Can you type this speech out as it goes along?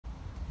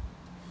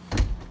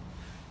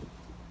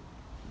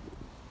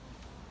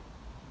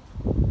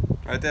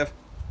Right, Dave?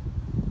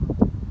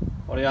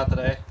 What are you at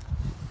today?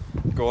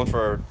 Going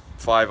for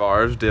 5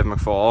 hours, Dave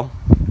McFall.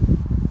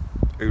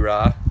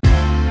 Hoorah.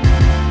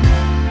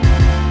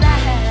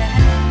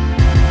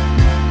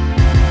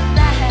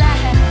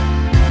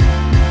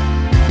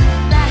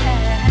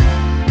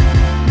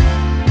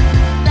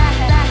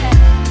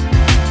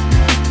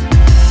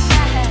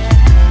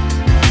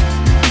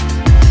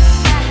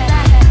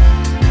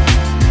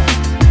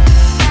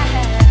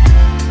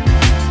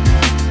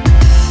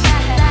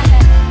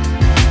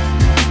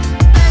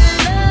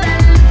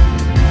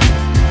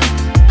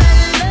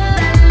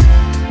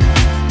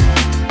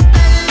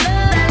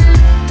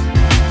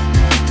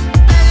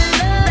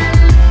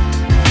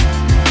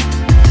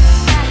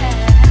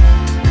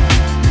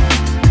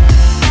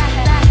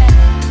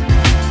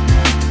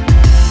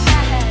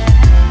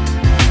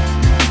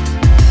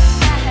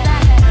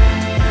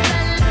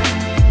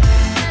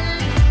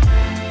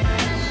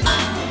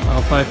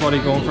 What are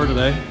you going for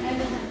today?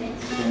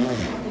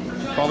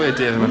 Probably a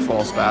Davy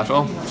McFall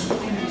special.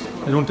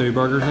 They don't do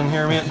burgers in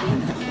here, mate.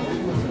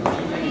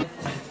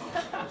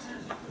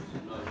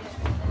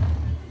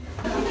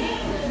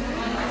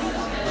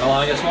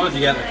 Well, Angus, what did you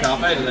get in the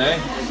cafe today?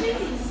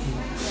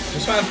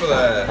 Just went for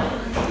the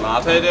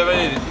latte,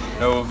 Davy.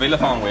 No,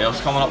 Villathon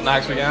Wales coming up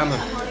next weekend.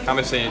 And can't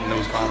be seeing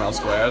those caramel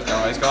squares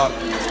guys got.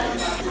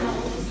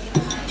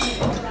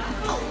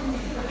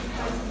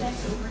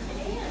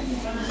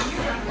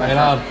 Right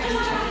on.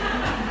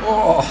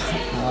 Oh,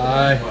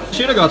 aye.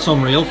 Should have got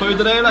some real food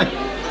today, like.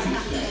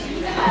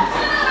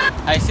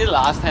 I see the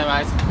last time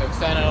I was cook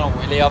standing on a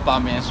wheelie up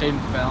on Main Street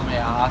and filming my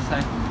ass.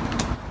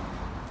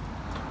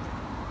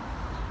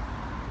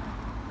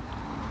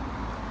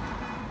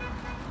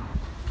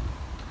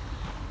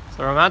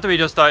 So we're meant to be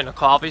just out in a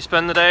coffee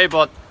spin today,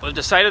 but we've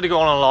decided to go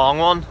on a long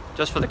one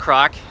just for the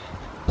crack.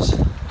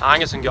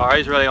 Angus and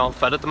Gary's really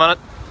unfit at the minute.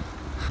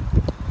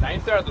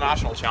 Ninth there at the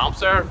national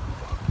champs there,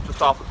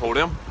 just off the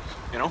podium,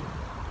 you know.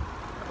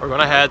 We're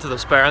going to head to the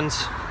Sperrins,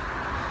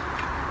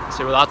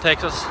 see where that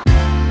takes us.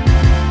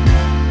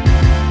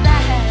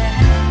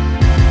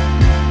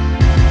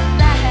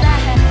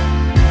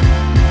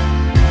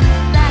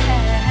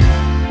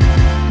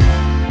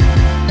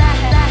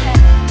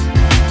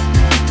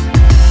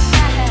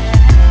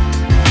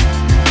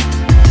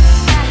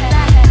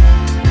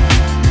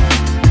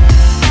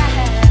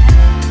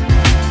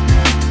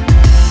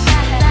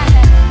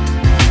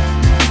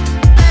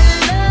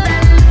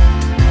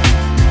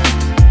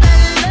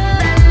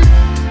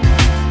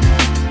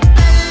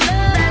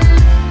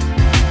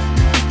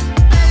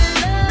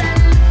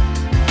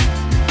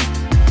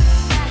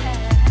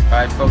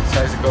 Alright folks,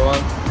 how's it going?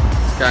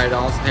 It's Gary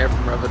Donaldson here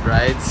from Rivet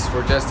Rides.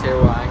 We're just here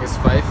with Angus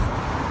Fife.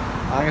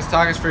 Angus,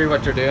 talk us through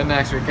what you're doing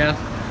next weekend.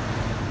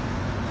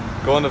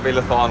 Going to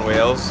Villathon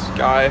Wales,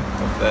 Gary,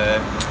 with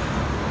the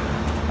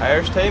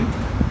Irish team,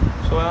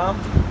 so I am.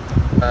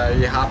 Are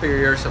you happy with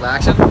your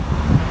selection?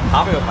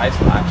 Happy with my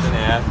selection,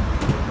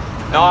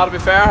 yeah. No, to be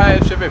fair,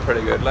 it should be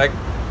pretty good. Like,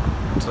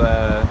 it's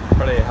a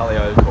pretty hilly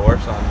out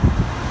course, and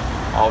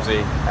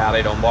obviously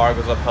Eddie Dunbar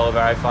goes uphill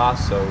very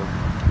fast, so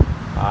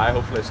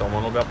hopefully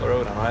someone will be up the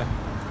road anyway.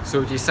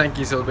 So do you think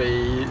you'll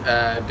be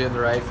doing the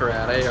ride for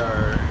Eddie,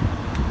 or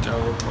you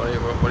know, what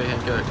do you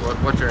think?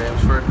 What's your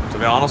aims for it? To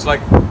be honest,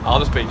 like, I'll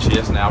just be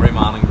chasing every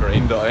man in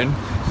green down.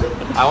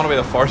 I want to be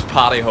the first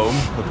Paddy home.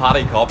 The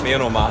Paddy Cup, me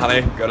and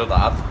O'Mahony, good at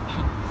that.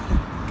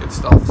 Good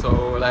stuff.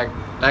 So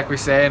like we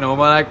say in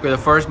Oma, like, we're the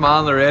first man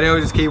on the radio,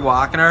 just keep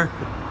walking her.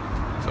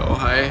 So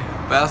hey,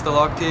 best of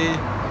luck to you.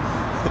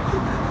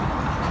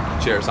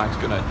 Cheers, thanks,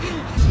 good night.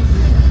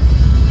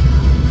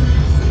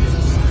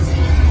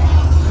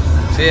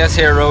 See this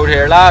here road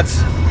here,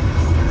 lads.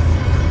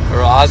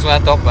 Our Oz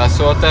went up, I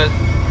saw it.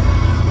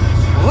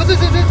 What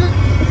is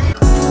it?